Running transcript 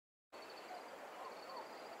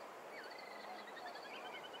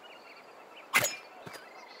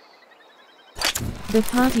The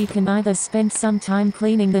party can either spend some time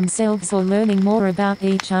cleaning themselves or learning more about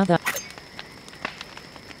each other.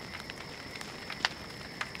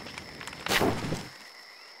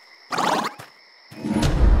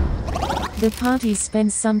 The party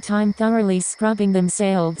spends some time thoroughly scrubbing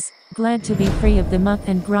themselves, glad to be free of the muck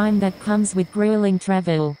and grime that comes with grueling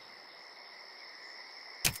travel.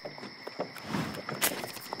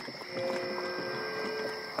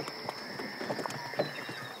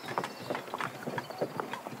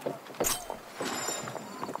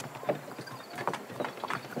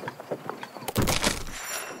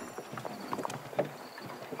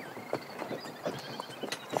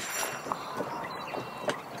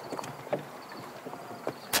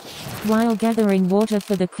 While gathering water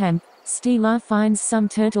for the camp, Stila finds some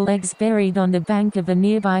turtle eggs buried on the bank of a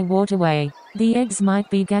nearby waterway. The eggs might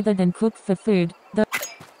be gathered and cooked for food, though.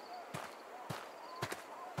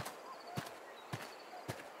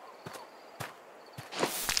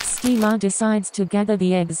 Stila decides to gather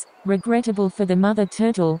the eggs, regrettable for the mother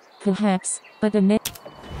turtle, perhaps, but a net.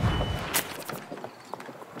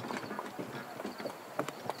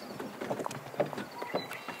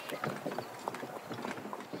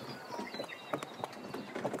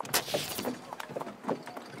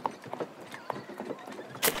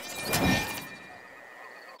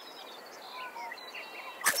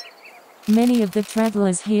 Many of the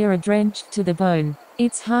travelers here are drenched to the bone.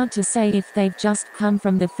 It's hard to say if they've just come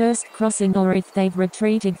from the first crossing or if they've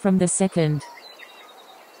retreated from the second.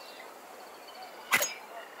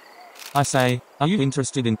 I say, are you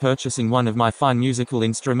interested in purchasing one of my fine musical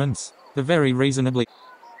instruments? The very reasonably.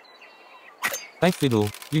 A fiddle,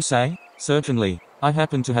 you say? Certainly. I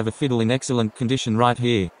happen to have a fiddle in excellent condition right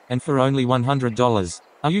here, and for only $100.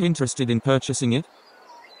 Are you interested in purchasing it?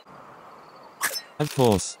 Of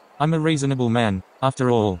course. I'm a reasonable man,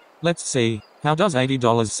 after all. Let's see, how does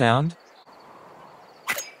 $80 sound?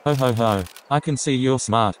 Ho ho ho, I can see you're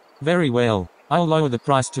smart. Very well, I'll lower the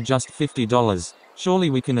price to just $50.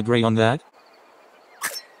 Surely we can agree on that?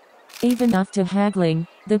 Even after haggling,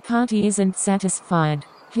 the party isn't satisfied.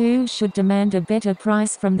 Who should demand a better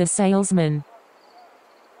price from the salesman?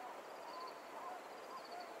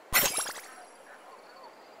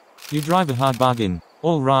 You drive a hard bargain.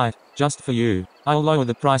 All right, just for you, I'll lower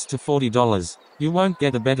the price to $40. You won't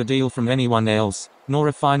get a better deal from anyone else, nor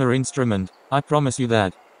a finer instrument, I promise you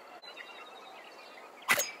that.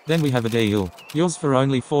 Then we have a deal. Yours for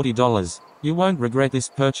only $40. You won't regret this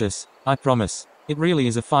purchase, I promise. It really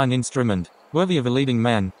is a fine instrument, worthy of a leading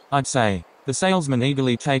man, I'd say. The salesman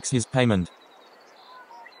eagerly takes his payment.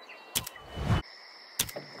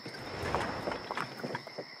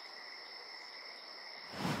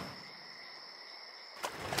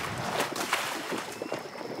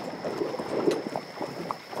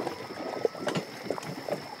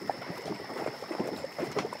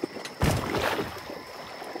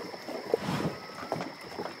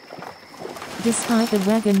 Despite the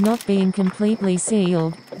wagon not being completely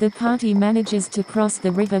sealed, the party manages to cross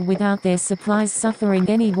the river without their supplies suffering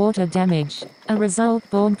any water damage, a result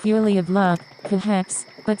born purely of luck, perhaps,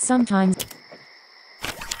 but sometimes.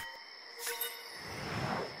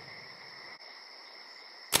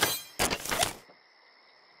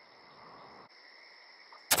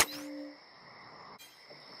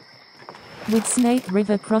 With Snake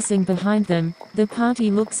River crossing behind them, the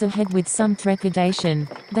party looks ahead with some trepidation.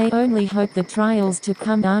 They only hope the trials to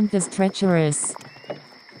come aren't as treacherous.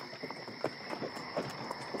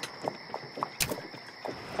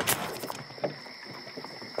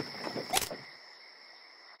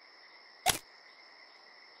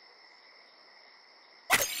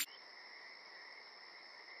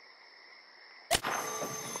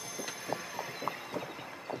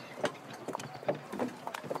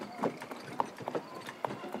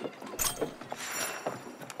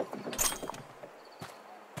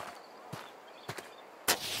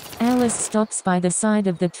 Alice stops by the side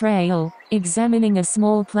of the trail, examining a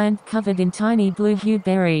small plant covered in tiny blue-hued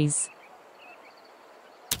berries.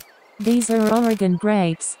 These are Oregon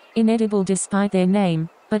grapes, inedible despite their name,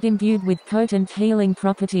 but imbued with potent healing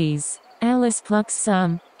properties. Alice plucks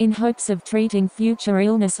some, in hopes of treating future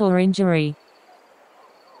illness or injury.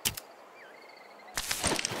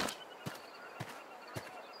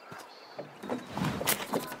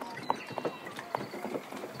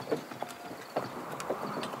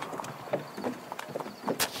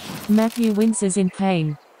 Matthew winces in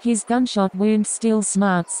pain. His gunshot wound still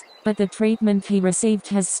smarts, but the treatment he received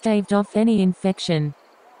has staved off any infection.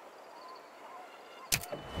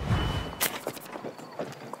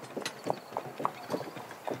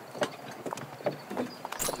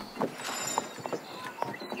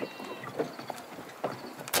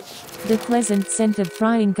 The pleasant scent of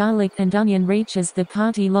frying garlic and onion reaches the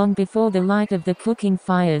party long before the light of the cooking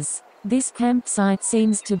fires. This campsite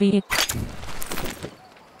seems to be it.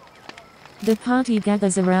 The party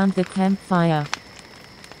gathers around the campfire.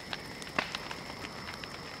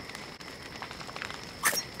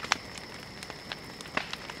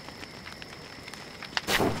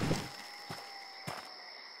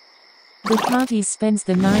 The party spends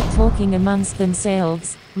the night talking amongst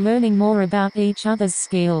themselves, learning more about each other's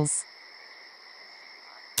skills.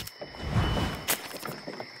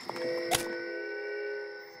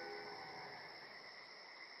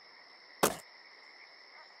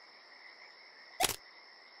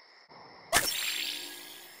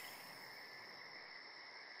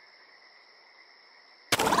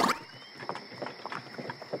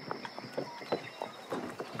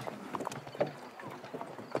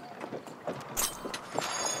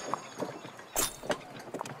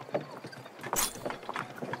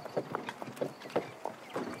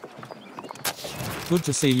 Good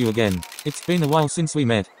to see you again. It's been a while since we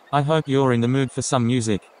met. I hope you're in the mood for some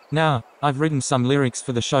music. Now, I've written some lyrics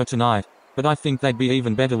for the show tonight, but I think they'd be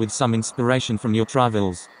even better with some inspiration from your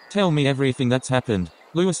travels. Tell me everything that's happened.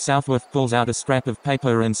 Lewis Southworth pulls out a scrap of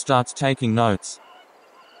paper and starts taking notes.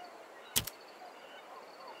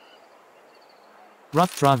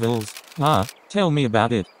 Rough travels? Tell me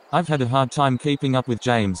about it. I've had a hard time keeping up with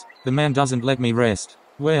James. The man doesn't let me rest.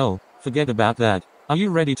 Well, forget about that. Are you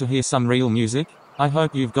ready to hear some real music? I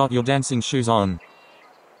hope you've got your dancing shoes on.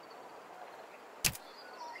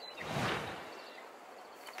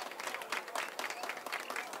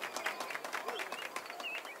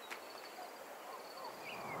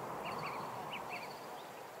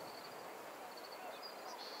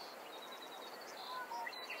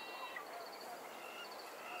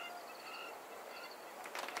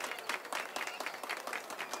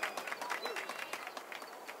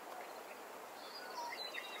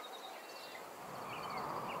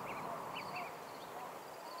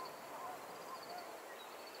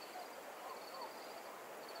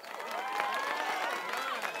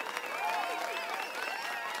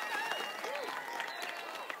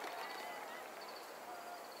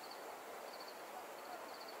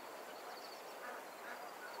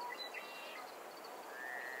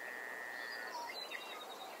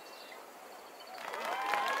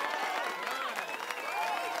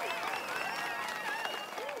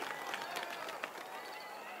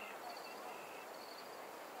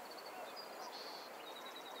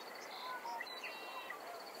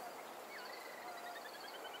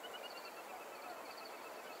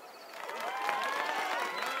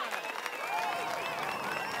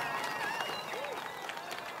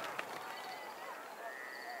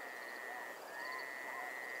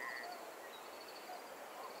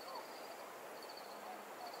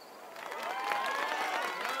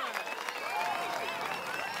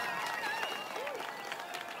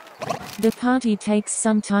 The party takes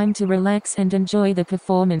some time to relax and enjoy the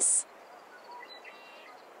performance.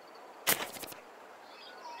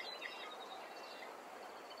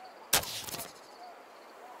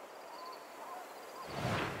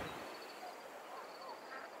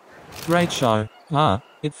 Great show.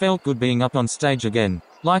 It felt good being up on stage again,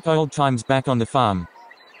 like old times back on the farm.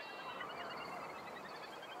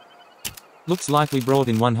 Looks like we brought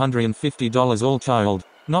in $150 all told.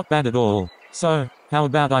 Not bad at all. So, how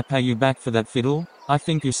about I pay you back for that fiddle? I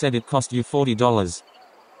think you said it cost you $40.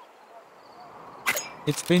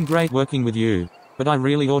 It's been great working with you, but I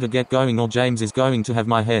really ought to get going or James is going to have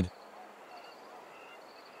my head.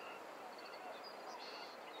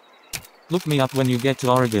 Look me up when you get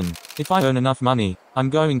to Oregon. If I earn enough money, I'm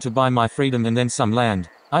going to buy my freedom and then some land.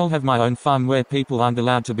 I'll have my own farm where people aren't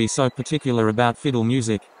allowed to be so particular about fiddle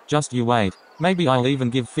music. Just you wait. Maybe I'll even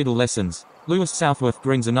give fiddle lessons. Lewis Southworth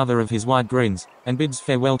grins another of his wide grins, and bids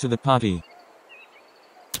farewell to the party.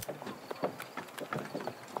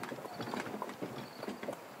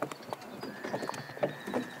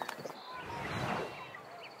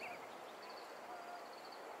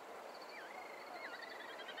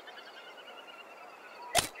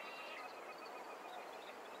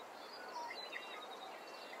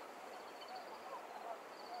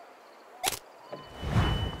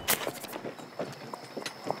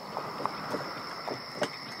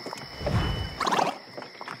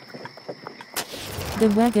 The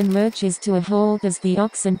wagon lurches to a halt as the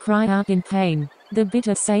oxen cry out in pain. The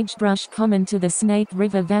bitter sagebrush common to the Snake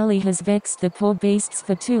River Valley has vexed the poor beasts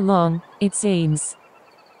for too long, it seems.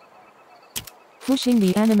 Pushing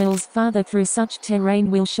the animals farther through such terrain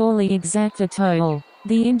will surely exact a toll.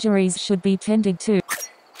 The injuries should be tended to.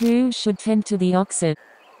 Who should tend to the oxen?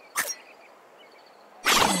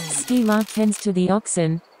 Healer tends to the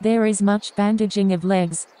oxen, there is much bandaging of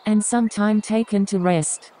legs, and some time taken to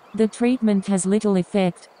rest. The treatment has little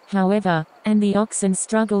effect, however, and the oxen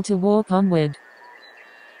struggle to walk onward.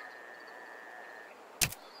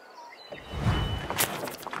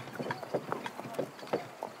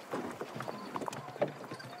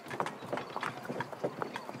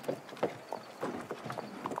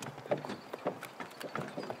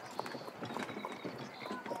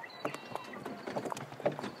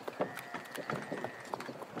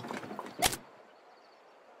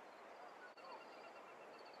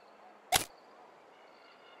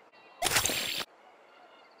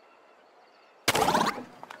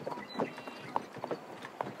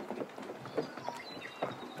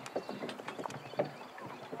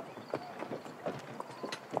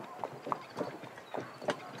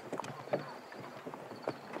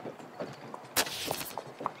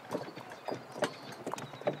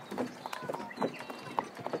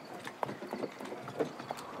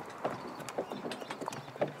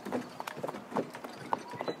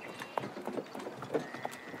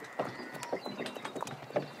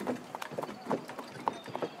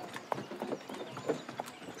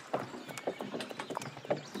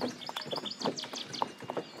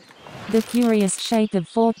 The curious shape of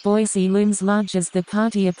Fort Boise looms large as the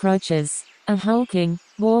party approaches. A hulking,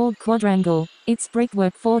 walled quadrangle, its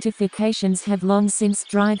brickwork fortifications have long since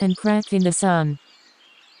dried and cracked in the sun.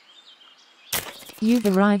 You've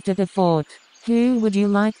arrived at the fort. Who would you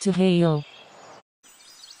like to heal?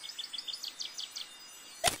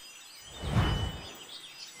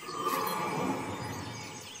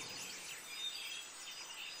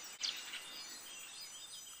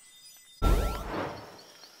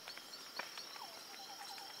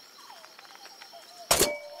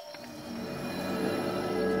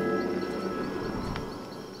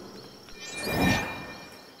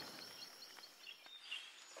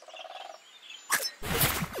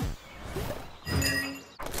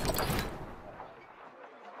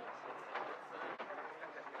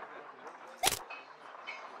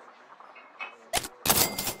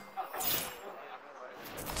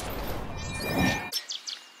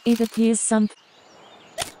 It appears some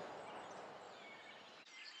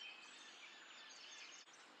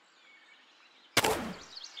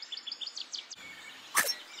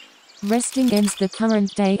resting ends the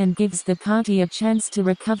current day and gives the party a chance to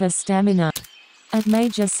recover stamina. At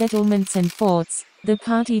major settlements and forts, the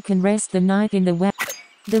party can rest the night in the wagon.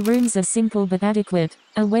 The rooms are simple but adequate,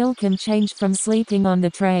 a welcome change from sleeping on the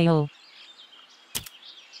trail.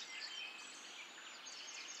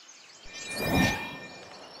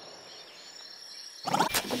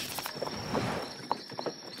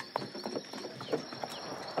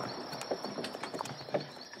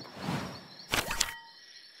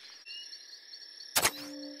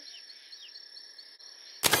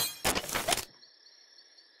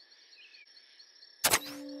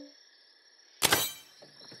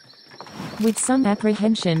 With some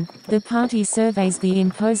apprehension, the party surveys the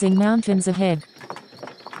imposing mountains ahead.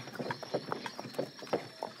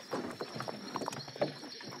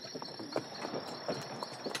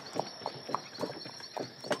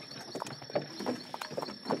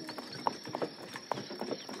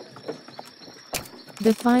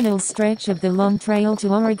 The final stretch of the long trail to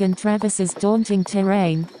Oregon traverses daunting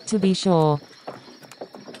terrain, to be sure.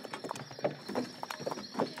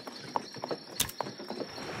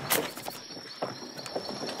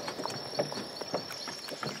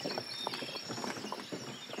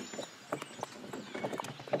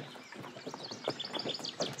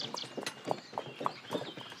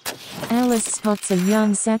 Alice spots a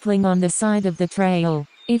young sapling on the side of the trail.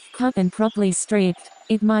 If cut and properly stripped,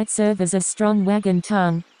 it might serve as a strong wagon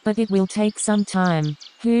tongue, but it will take some time.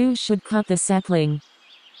 Who should cut the sapling?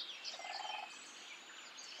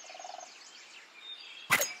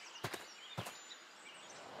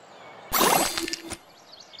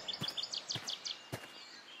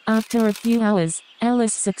 After a few hours,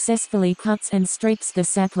 Alice successfully cuts and strips the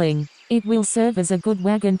sapling. It will serve as a good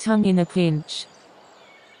wagon tongue in a pinch.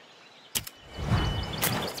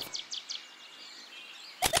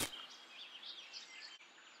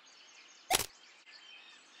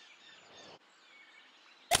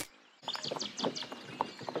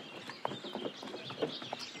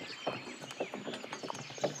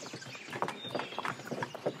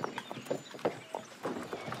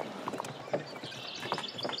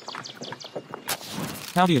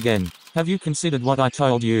 Howdy again. Have you considered what I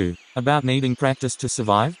told you about needing practice to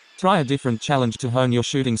survive? Try a different challenge to hone your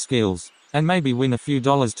shooting skills, and maybe win a few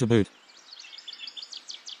dollars to boot.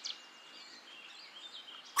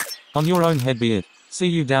 On your own head be it. See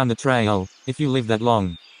you down the trail, if you live that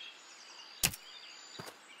long.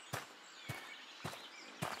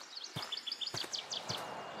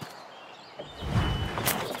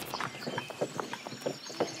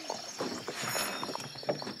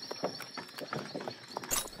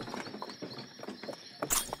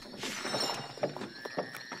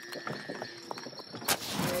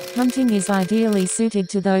 Hunting is ideally suited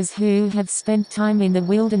to those who have spent time in the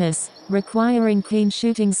wilderness, requiring keen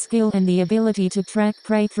shooting skill and the ability to track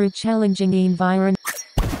prey through challenging environments.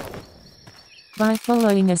 By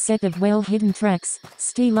following a set of well-hidden tracks,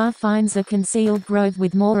 Stella finds a concealed grove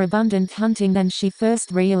with more abundant hunting than she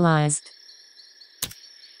first realized.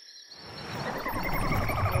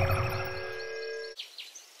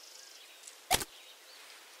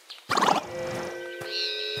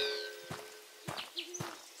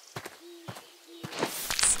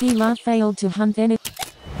 Stella failed to hunt any.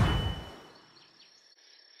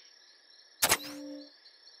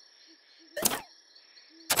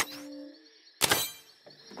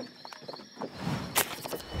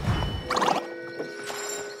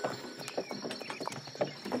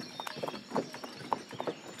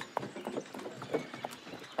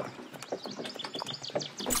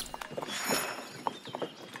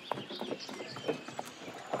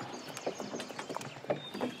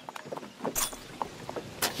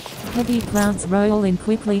 Heavy clouds roll in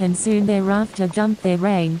quickly and soon thereafter dump their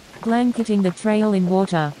rain, blanketing the trail in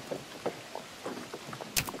water.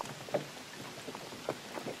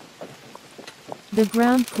 The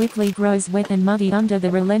ground quickly grows wet and muddy under the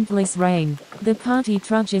relentless rain. The party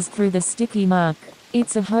trudges through the sticky muck.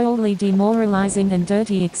 It's a wholly demoralizing and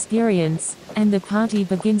dirty experience, and the party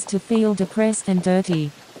begins to feel depressed and dirty.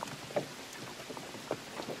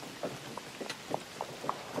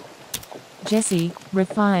 Jesse,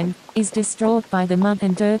 refined, is distraught by the mud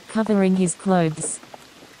and dirt covering his clothes.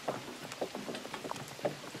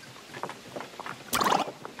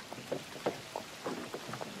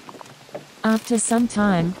 After some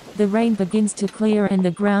time, the rain begins to clear and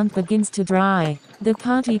the ground begins to dry. The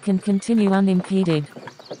party can continue unimpeded.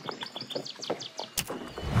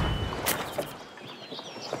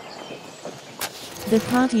 The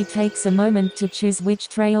party takes a moment to choose which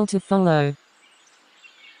trail to follow.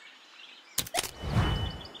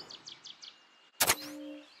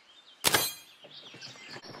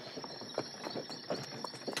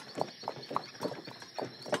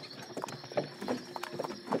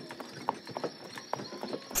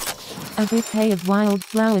 A bouquet of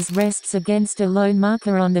wildflowers rests against a lone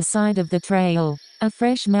marker on the side of the trail. A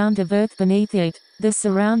fresh mound of earth beneath it, the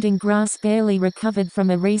surrounding grass barely recovered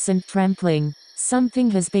from a recent trampling.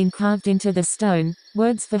 Something has been carved into the stone,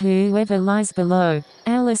 words for whoever lies below.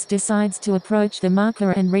 Alice decides to approach the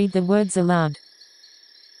marker and read the words aloud.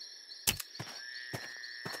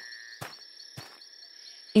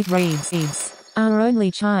 It reads, "Our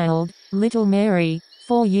only child, little Mary,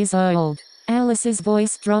 4 years old." Alice's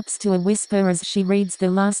voice drops to a whisper as she reads the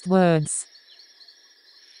last words.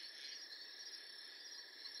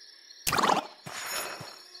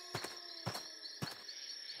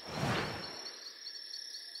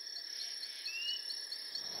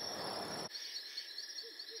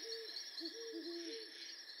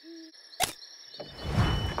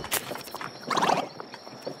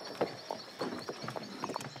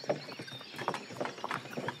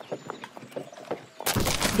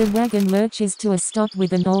 The wagon lurches to a stop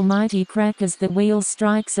with an almighty crack as the wheel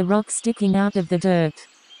strikes a rock sticking out of the dirt.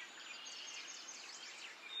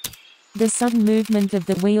 The sudden movement of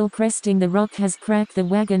the wheel cresting the rock has cracked the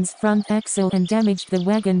wagon's front axle and damaged the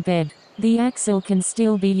wagon bed. The axle can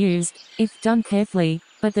still be used, if done carefully,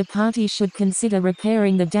 but the party should consider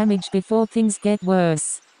repairing the damage before things get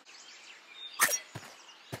worse.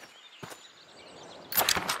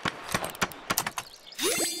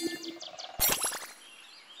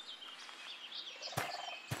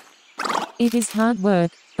 It is hard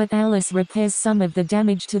work, but Alice repairs some of the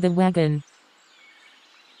damage to the wagon.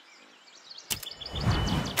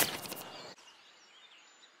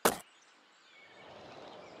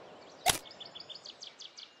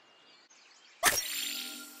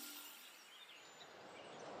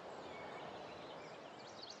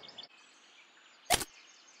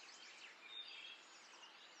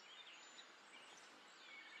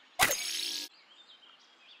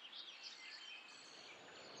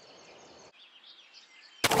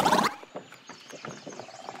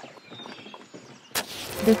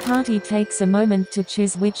 The party takes a moment to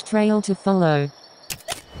choose which trail to follow.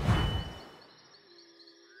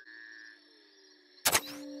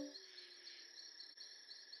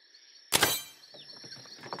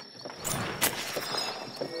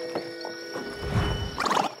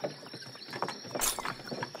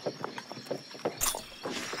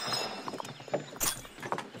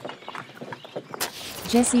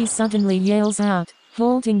 Jesse suddenly yells out,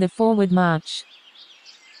 halting the forward march.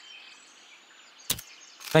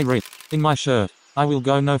 They rip in my shirt. I will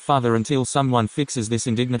go no farther until someone fixes this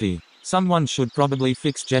indignity. Someone should probably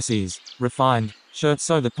fix Jesse's refined shirt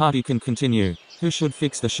so the party can continue. Who should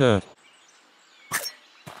fix the shirt?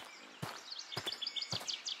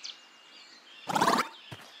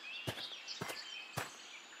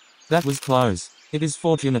 That was close. It is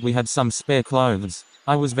fortunate we had some spare clothes.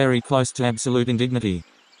 I was very close to absolute indignity.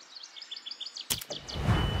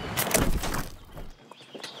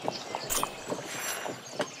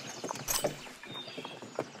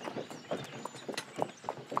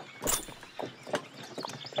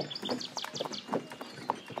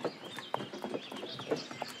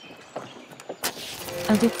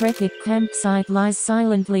 A decrepit campsite lies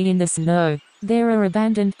silently in the snow. There are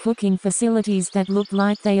abandoned cooking facilities that look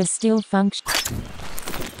like they are still functioning.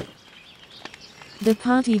 The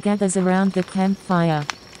party gathers around the campfire.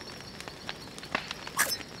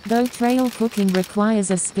 Though trail cooking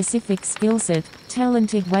requires a specific skill set,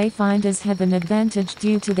 talented wayfinders have an advantage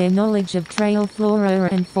due to their knowledge of trail flora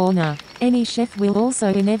and fauna. Any chef will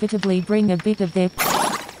also inevitably bring a bit of their.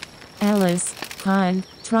 Alice, kind,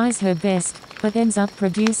 tries her best, but ends up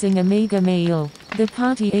producing a meager meal. The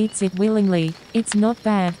party eats it willingly. It's not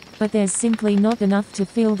bad, but there's simply not enough to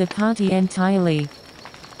fill the party entirely.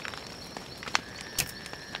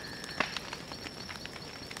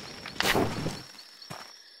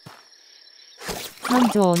 Come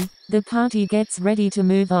dawn, the party gets ready to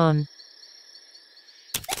move on.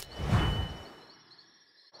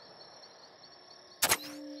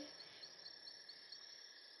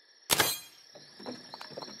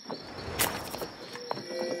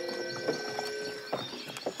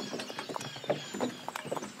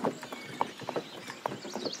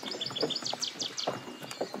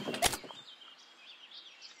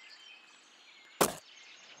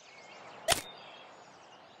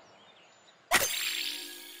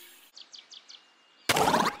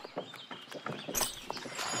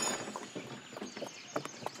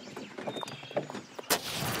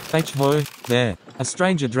 Ho, there. A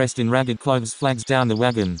stranger dressed in ragged clothes flags down the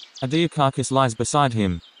wagon. A deer carcass lies beside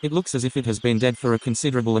him. It looks as if it has been dead for a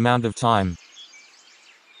considerable amount of time.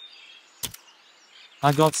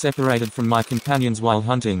 I got separated from my companions while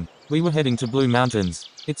hunting. We were heading to Blue Mountains.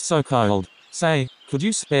 It's so cold. Say, could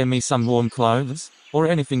you spare me some warm clothes? Or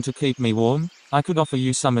anything to keep me warm? I could offer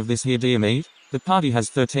you some of this here deer meat. The party has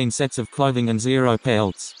 13 sets of clothing and 0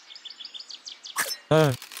 pelts.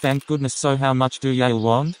 Oh, thank goodness. So how much do y'all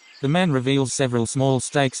want? The man reveals several small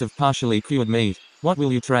steaks of partially cured meat. What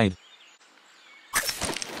will you trade?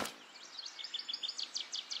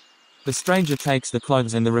 The stranger takes the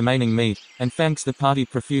clothes and the remaining meat, and thanks the party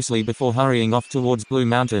profusely before hurrying off towards Blue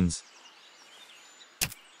Mountains.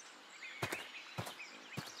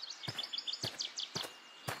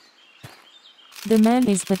 The man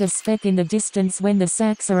is but a speck in the distance when the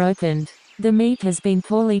sacks are opened. The meat has been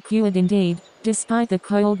poorly cured indeed. Despite the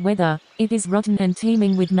cold weather, it is rotten and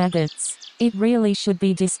teeming with maggots. It really should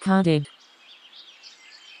be discarded.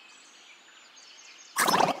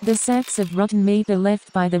 The sacks of rotten meat are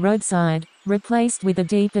left by the roadside, replaced with a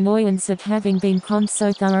deep annoyance at having been conned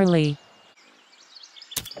so thoroughly.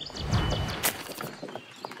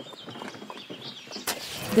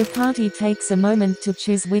 The party takes a moment to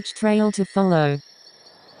choose which trail to follow.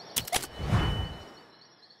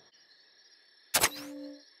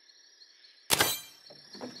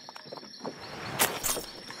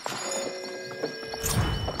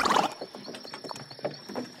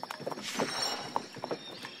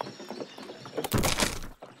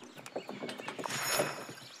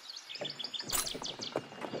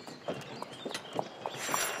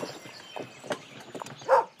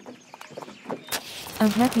 A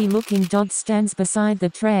happy-looking dog stands beside the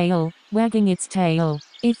trail, wagging its tail.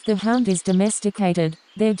 If the hound is domesticated,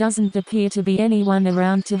 there doesn't appear to be anyone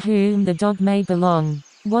around to whom the dog may belong.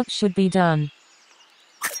 What should be done?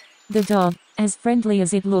 The dog, as friendly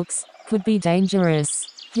as it looks, could be dangerous.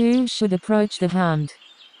 Who should approach the hound?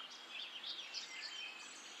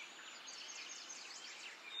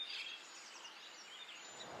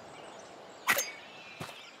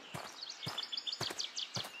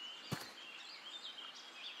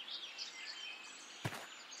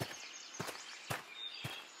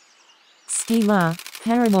 Skeela,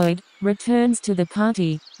 paranoid, returns to the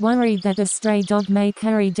party, worried that a stray dog may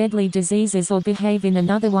carry deadly diseases or behave in an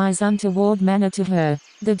otherwise untoward manner to her.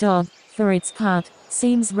 The dog, for its part,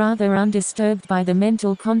 seems rather undisturbed by the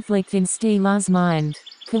mental conflict in Skeela's mind.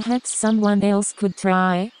 Perhaps someone else could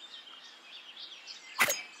try?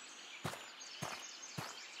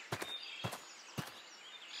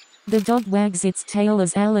 The dog wags its tail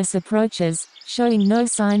as Alice approaches, showing no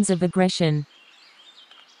signs of aggression.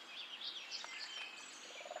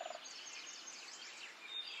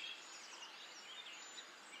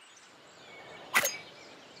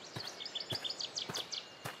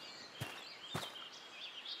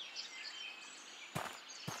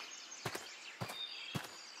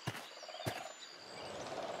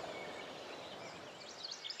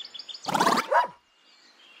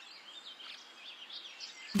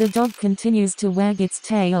 The dog continues to wag its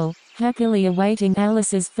tail, happily awaiting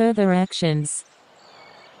Alice's further actions.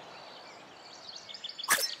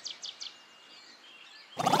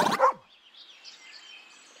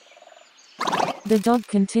 The dog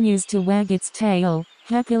continues to wag its tail,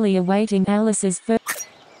 happily awaiting Alice's further.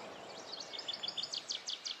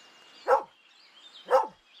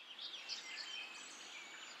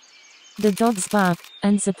 The dog's bark,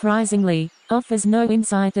 unsurprisingly, offers no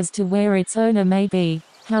insight as to where its owner may be.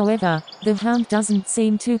 However, the hound doesn't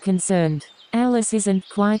seem too concerned. Alice isn't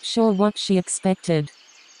quite sure what she expected.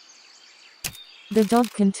 The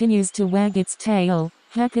dog continues to wag its tail,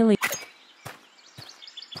 happily.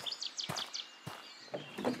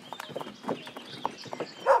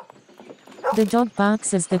 The dog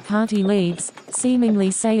barks as the party leaves,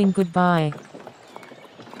 seemingly saying goodbye.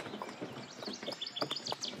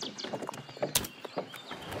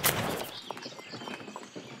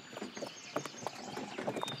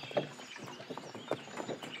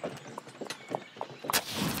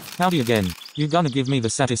 Howdy again. You gonna give me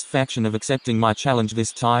the satisfaction of accepting my challenge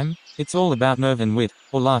this time? It's all about nerve and wit,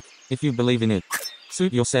 or luck, if you believe in it.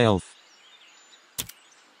 Suit yourself.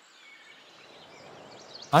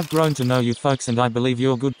 I've grown to know you folks and I believe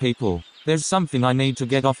you're good people. There's something I need to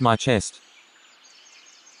get off my chest.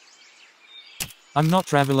 I'm not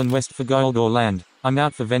traveling west for gold or land, I'm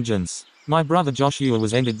out for vengeance. My brother Joshua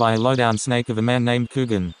was ended by a lowdown snake of a man named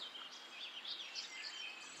Coogan.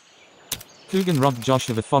 Coogan robbed Josh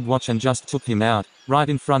of a fob watch and just took him out, right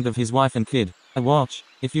in front of his wife and kid. A watch,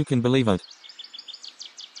 if you can believe it.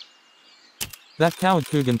 That coward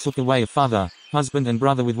Coogan took away a father, husband and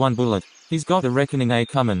brother with one bullet. He's got a reckoning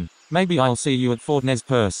comin'. Maybe I'll see you at Fort Nez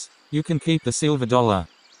Perce. You can keep the silver dollar.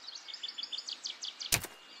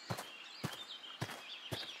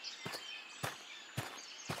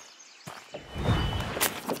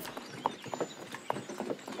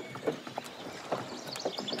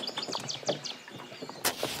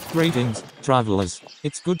 Greetings, travelers.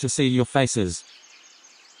 It's good to see your faces.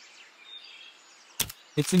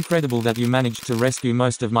 It's incredible that you managed to rescue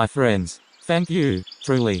most of my friends. Thank you,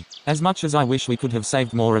 truly. As much as I wish we could have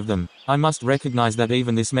saved more of them, I must recognize that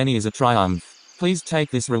even this many is a triumph. Please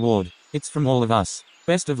take this reward. It's from all of us.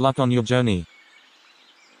 Best of luck on your journey.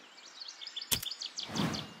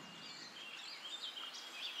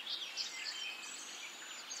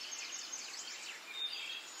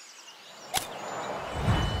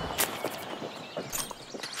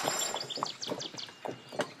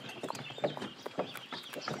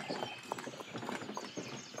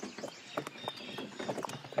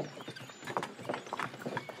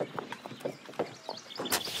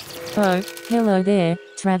 Oh, hello there,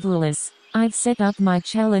 travelers. I've set up my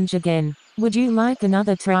challenge again. Would you like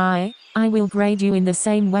another try? I will grade you in the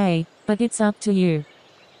same way, but it's up to you.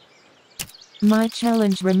 My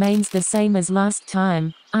challenge remains the same as last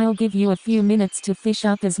time. I'll give you a few minutes to fish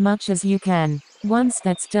up as much as you can. Once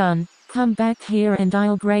that's done, come back here and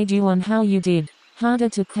I'll grade you on how you did. Harder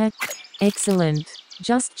to catch. Excellent.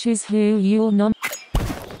 Just choose who you'll nom.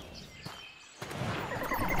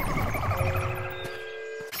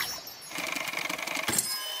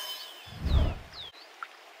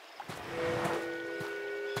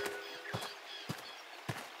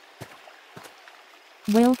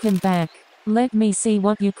 Welcome back. Let me see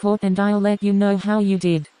what you caught and I'll let you know how you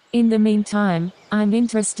did. In the meantime, I'm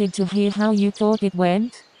interested to hear how you thought it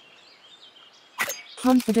went.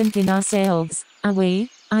 Confident in ourselves, are we?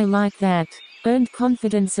 I like that. Earned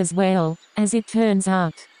confidence as well, as it turns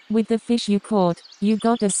out. With the fish you caught, you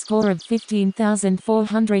got a score of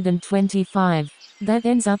 15,425. That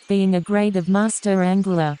ends up being a grade of Master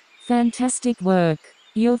Angler. Fantastic work.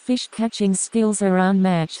 Your fish catching skills are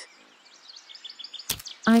unmatched.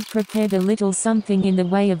 I've prepared a little something in the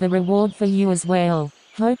way of a reward for you as well.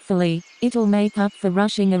 Hopefully, it'll make up for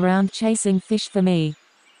rushing around chasing fish for me.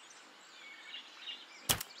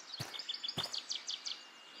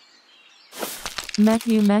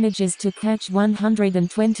 Matthew manages to catch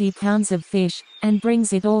 120 pounds of fish, and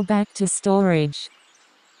brings it all back to storage.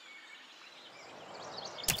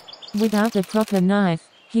 Without a proper knife,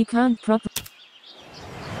 he can't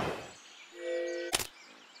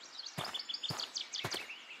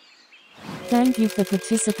Thank you for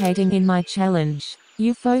participating in my challenge.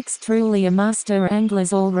 You folks truly are master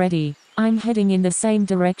anglers already. I'm heading in the same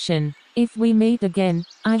direction. If we meet again,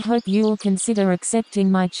 I hope you'll consider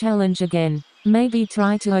accepting my challenge again. Maybe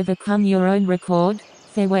try to overcome your own record.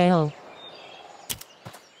 Farewell.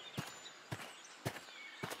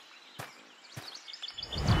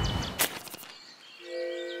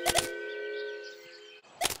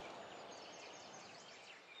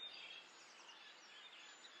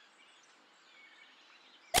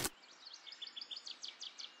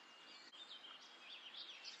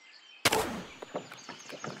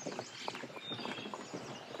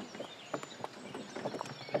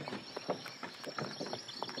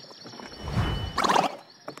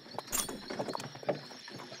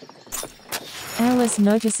 Alice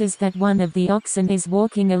notices that one of the oxen is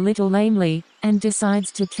walking a little lamely, and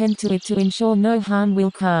decides to tend to it to ensure no harm will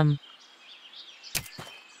come.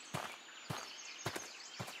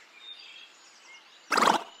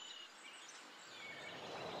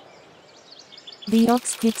 The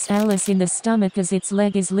ox kicks Alice in the stomach as its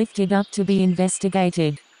leg is lifted up to be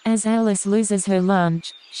investigated. As Alice loses her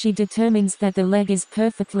lunch, she determines that the leg is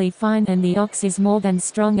perfectly fine and the ox is more than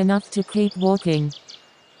strong enough to keep walking.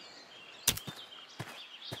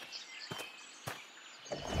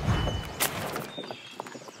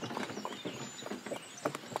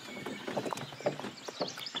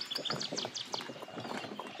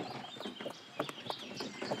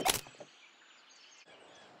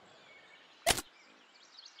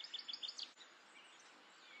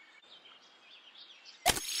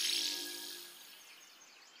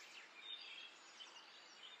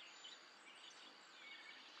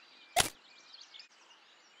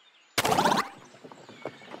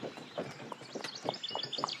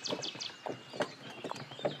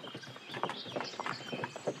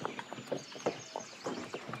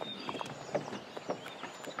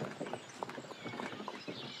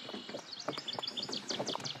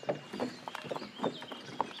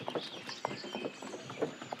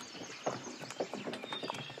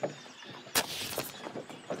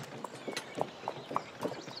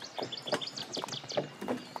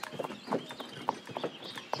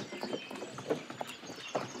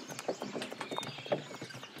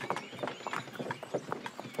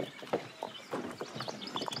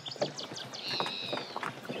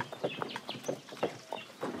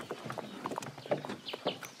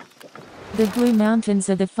 The Blue Mountains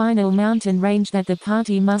are the final mountain range that the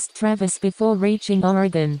party must traverse before reaching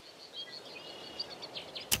Oregon.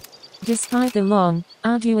 Despite the long,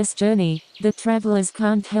 arduous journey, the travelers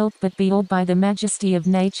can't help but be awed by the majesty of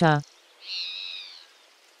nature.